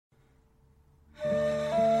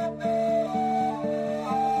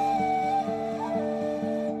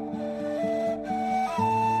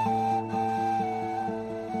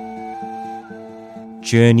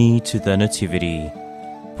Journey to the Nativity,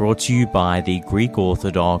 brought to you by the Greek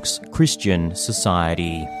Orthodox Christian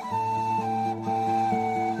Society.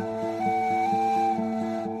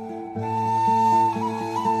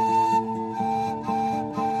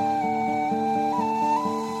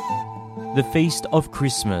 The Feast of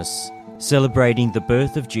Christmas, celebrating the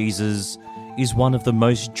birth of Jesus, is one of the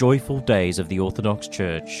most joyful days of the Orthodox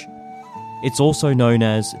Church. It's also known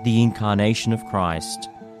as the Incarnation of Christ.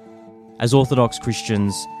 As Orthodox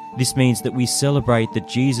Christians, this means that we celebrate that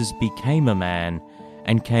Jesus became a man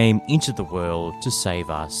and came into the world to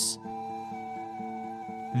save us.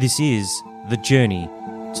 This is the Journey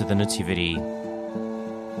to the Nativity.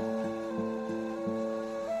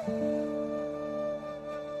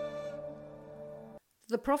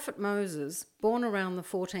 The prophet Moses, born around the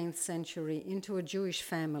 14th century into a Jewish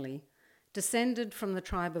family, descended from the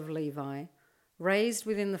tribe of Levi, raised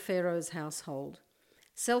within the Pharaoh's household,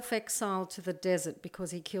 self-exiled to the desert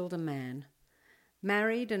because he killed a man,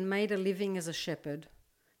 married and made a living as a shepherd,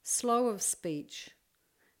 slow of speech,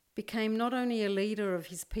 became not only a leader of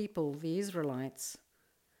his people, the Israelites,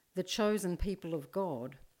 the chosen people of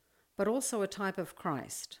God, but also a type of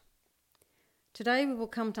Christ. Today we will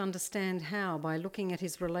come to understand how, by looking at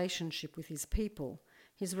his relationship with his people,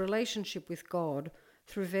 his relationship with God,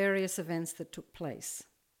 through various events that took place.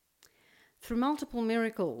 Through multiple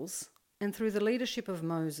miracles and through the leadership of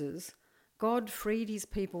Moses, God freed his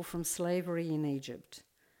people from slavery in Egypt,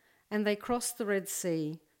 and they crossed the Red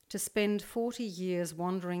Sea to spend 40 years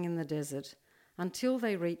wandering in the desert until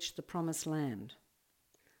they reached the Promised Land.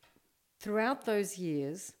 Throughout those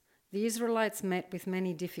years, the Israelites met with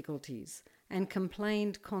many difficulties and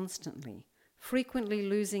complained constantly, frequently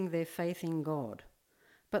losing their faith in God.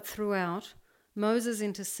 But throughout, Moses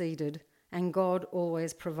interceded and God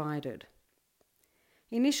always provided.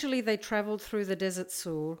 Initially, they travelled through the desert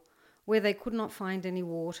Sur, where they could not find any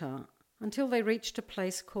water, until they reached a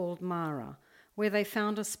place called Marah, where they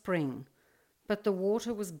found a spring, but the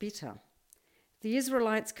water was bitter. The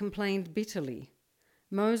Israelites complained bitterly.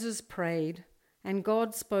 Moses prayed, and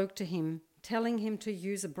God spoke to him, telling him to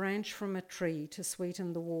use a branch from a tree to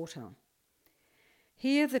sweeten the water.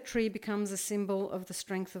 Here the tree becomes a symbol of the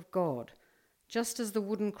strength of God, just as the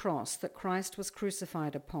wooden cross that Christ was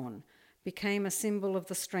crucified upon became a symbol of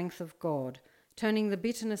the strength of God, turning the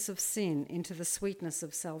bitterness of sin into the sweetness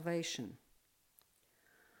of salvation.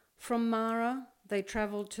 From Marah, they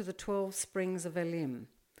travelled to the 12 springs of Elim,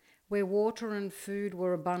 where water and food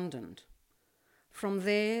were abundant. From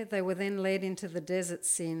there, they were then led into the desert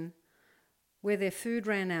Sin, where their food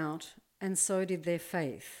ran out, and so did their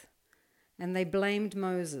faith, and they blamed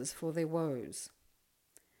Moses for their woes.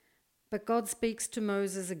 But God speaks to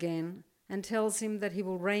Moses again and tells him that he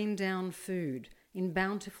will rain down food in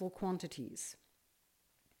bountiful quantities.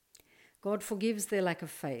 God forgives their lack of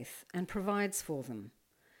faith and provides for them.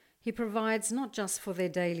 He provides not just for their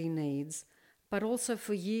daily needs, but also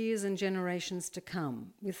for years and generations to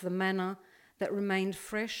come, with the manna that remained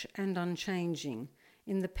fresh and unchanging,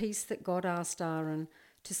 in the piece that God asked Aaron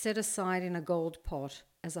to set aside in a gold pot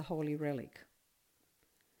as a holy relic.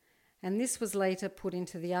 And this was later put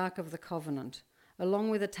into the Ark of the Covenant,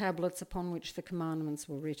 along with the tablets upon which the commandments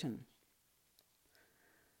were written.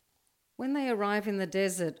 When they arrive in the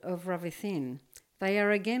desert of Rephidim, they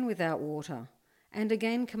are again without water, and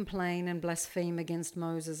again complain and blaspheme against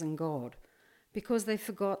Moses and God, because they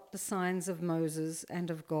forgot the signs of Moses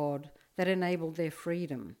and of God that enabled their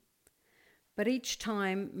freedom. But each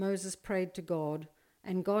time Moses prayed to God,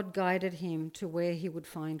 and God guided him to where he would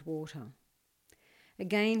find water.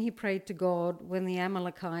 Again he prayed to God when the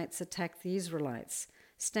Amalekites attacked the Israelites,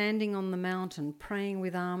 standing on the mountain, praying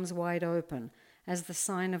with arms wide open as the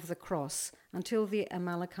sign of the cross, until the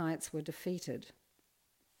Amalekites were defeated.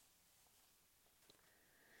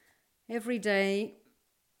 Every day,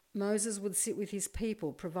 Moses would sit with his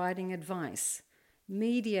people, providing advice,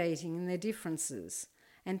 mediating in their differences,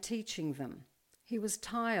 and teaching them. He was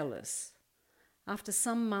tireless. After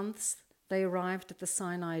some months, they arrived at the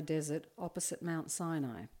Sinai desert opposite Mount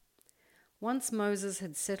Sinai. Once Moses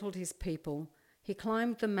had settled his people, he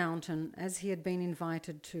climbed the mountain as he had been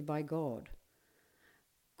invited to by God.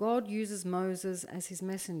 God uses Moses as his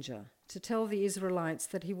messenger to tell the Israelites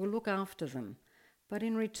that he will look after them, but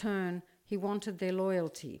in return he wanted their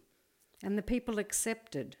loyalty, and the people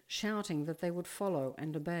accepted, shouting that they would follow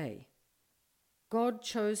and obey. God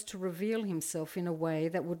chose to reveal himself in a way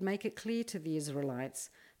that would make it clear to the Israelites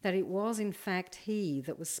that it was in fact he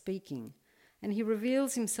that was speaking, and he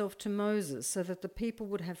reveals himself to Moses so that the people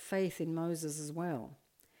would have faith in Moses as well.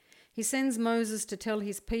 He sends Moses to tell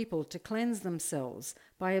his people to cleanse themselves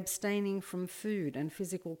by abstaining from food and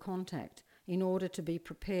physical contact, in order to be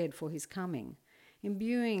prepared for his coming,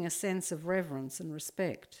 imbuing a sense of reverence and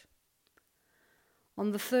respect.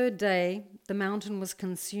 On the third day, the mountain was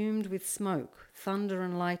consumed with smoke, thunder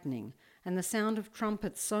and lightning, and the sound of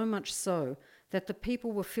trumpets, so much so that the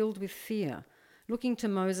people were filled with fear, looking to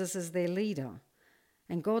Moses as their leader.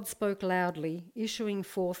 And God spoke loudly, issuing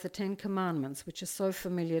forth the 10 Commandments, which are so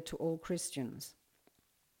familiar to all Christians.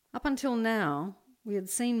 Up until now, we had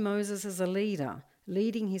seen Moses as a leader,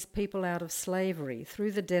 leading his people out of slavery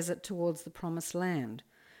through the desert towards the Promised Land.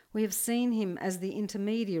 We have seen him as the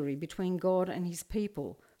intermediary between God and his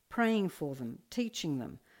people, praying for them, teaching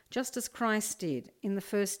them, just as Christ did in the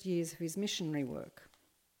first years of his missionary work.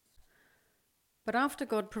 But after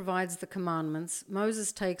God provides the commandments,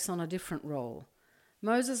 Moses takes on a different role.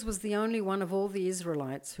 Moses was the only one of all the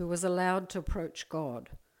Israelites who was allowed to approach God.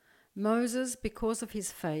 Moses, because of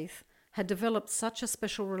his faith, had developed such a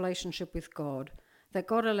special relationship with God that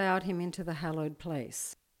God allowed him into the hallowed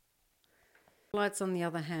place. The Israelites, on the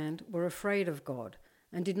other hand, were afraid of God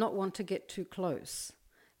and did not want to get too close.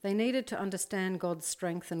 They needed to understand God's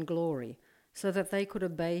strength and glory so that they could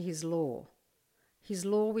obey his law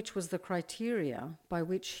which was the criteria by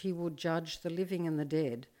which he would judge the living and the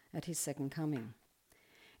dead at his second coming.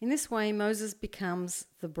 In this way, Moses becomes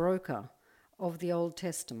the broker of the Old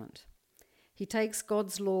Testament. He takes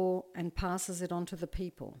God's law and passes it on to the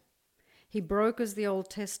people. He brokers the Old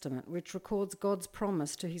Testament, which records God's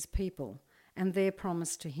promise to his people and their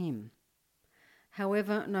promise to him.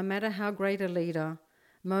 However, no matter how great a leader,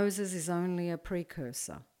 Moses is only a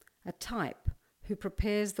precursor, a type who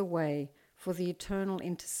prepares the way for the eternal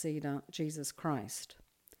interceder, Jesus Christ.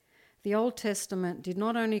 The Old Testament did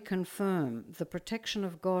not only confirm the protection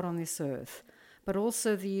of God on this earth, but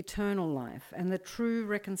also the eternal life and the true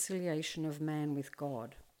reconciliation of man with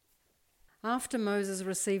God. After Moses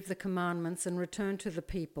received the commandments and returned to the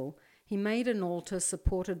people, he made an altar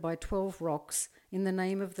supported by 12 rocks in the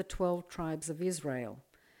name of the 12 tribes of Israel.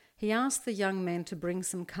 He asked the young men to bring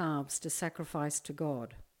some calves to sacrifice to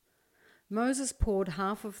God. Moses poured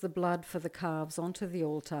half of the blood for the calves onto the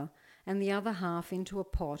altar and the other half into a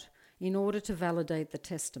pot in order to validate the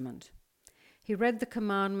testament. He read the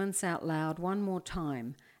commandments out loud one more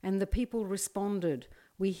time, and the people responded,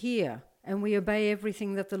 "We hear, and we obey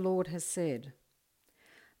everything that the Lord has said."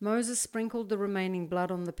 Moses sprinkled the remaining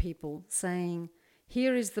blood on the people, saying,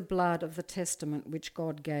 "Here is the blood of the testament which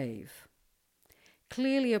God gave."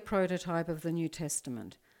 Clearly a prototype of the New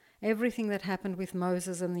Testament. Everything that happened with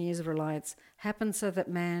Moses and the Israelites happened so that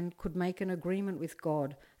man could make an agreement with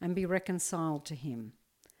God and be reconciled to him.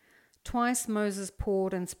 Twice Moses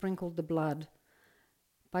poured and sprinkled the blood.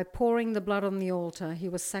 By pouring the blood on the altar, he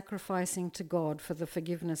was sacrificing to God for the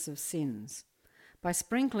forgiveness of sins. By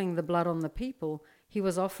sprinkling the blood on the people, he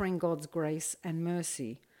was offering God's grace and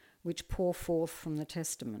mercy, which pour forth from the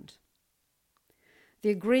testament.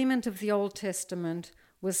 The agreement of the Old Testament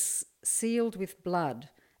was sealed with blood,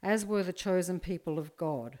 as were the chosen people of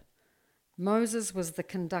God. Moses was the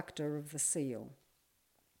conductor of the seal.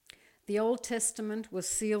 The Old Testament was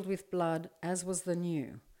sealed with blood, as was the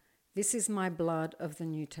New. This is my blood of the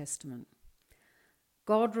New Testament.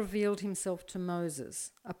 God revealed himself to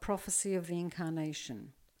Moses, a prophecy of the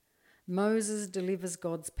incarnation. Moses delivers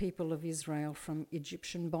God's people of Israel from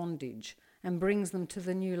Egyptian bondage and brings them to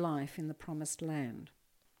the new life in the Promised Land.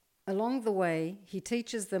 Along the way, he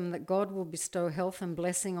teaches them that God will bestow health and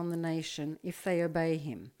blessing on the nation if they obey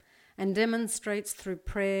him, and demonstrates through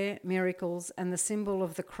prayer, miracles, and the symbol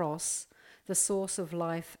of the cross, the source of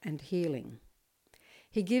life and healing.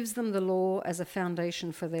 He gives them the law as a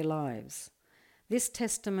foundation for their lives. This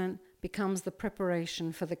testament becomes the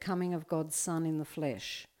preparation for the coming of God's Son in the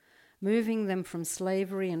flesh, moving them from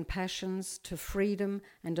slavery and passions to freedom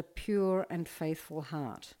and a pure and faithful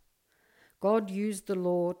heart. God used the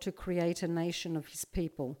law to create a nation of his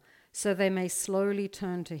people so they may slowly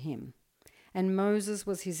turn to him, and Moses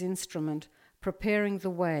was his instrument, preparing the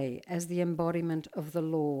way as the embodiment of the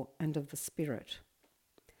law and of the Spirit.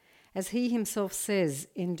 As he himself says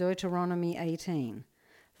in Deuteronomy 18,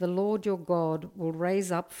 "The Lord your God will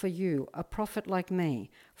raise up for you a prophet like me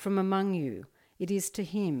from among you. It is to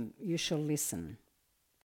him you shall listen."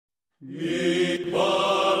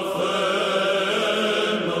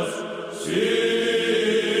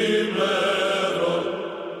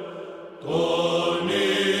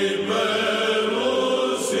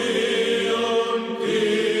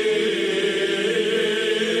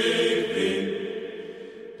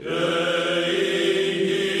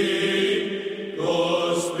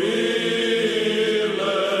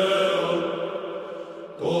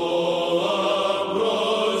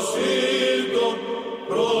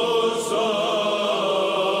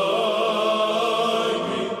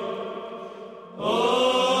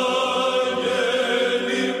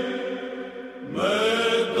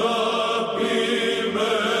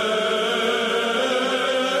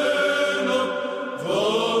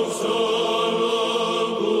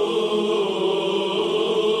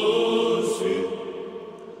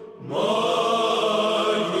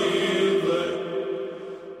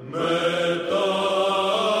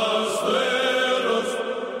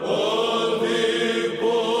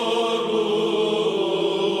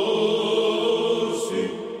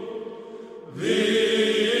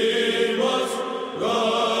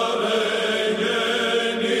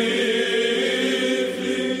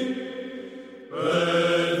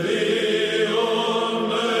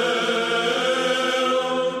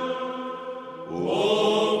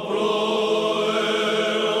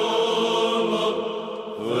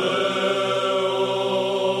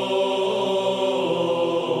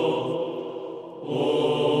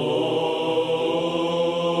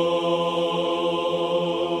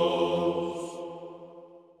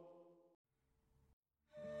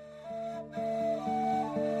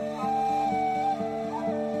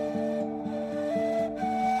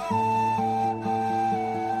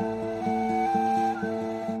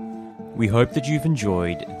 hope that you've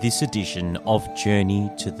enjoyed this edition of Journey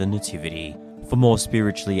to the Nativity. For more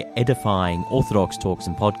spiritually edifying Orthodox talks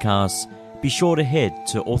and podcasts, be sure to head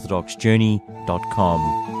to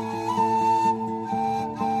orthodoxjourney.com.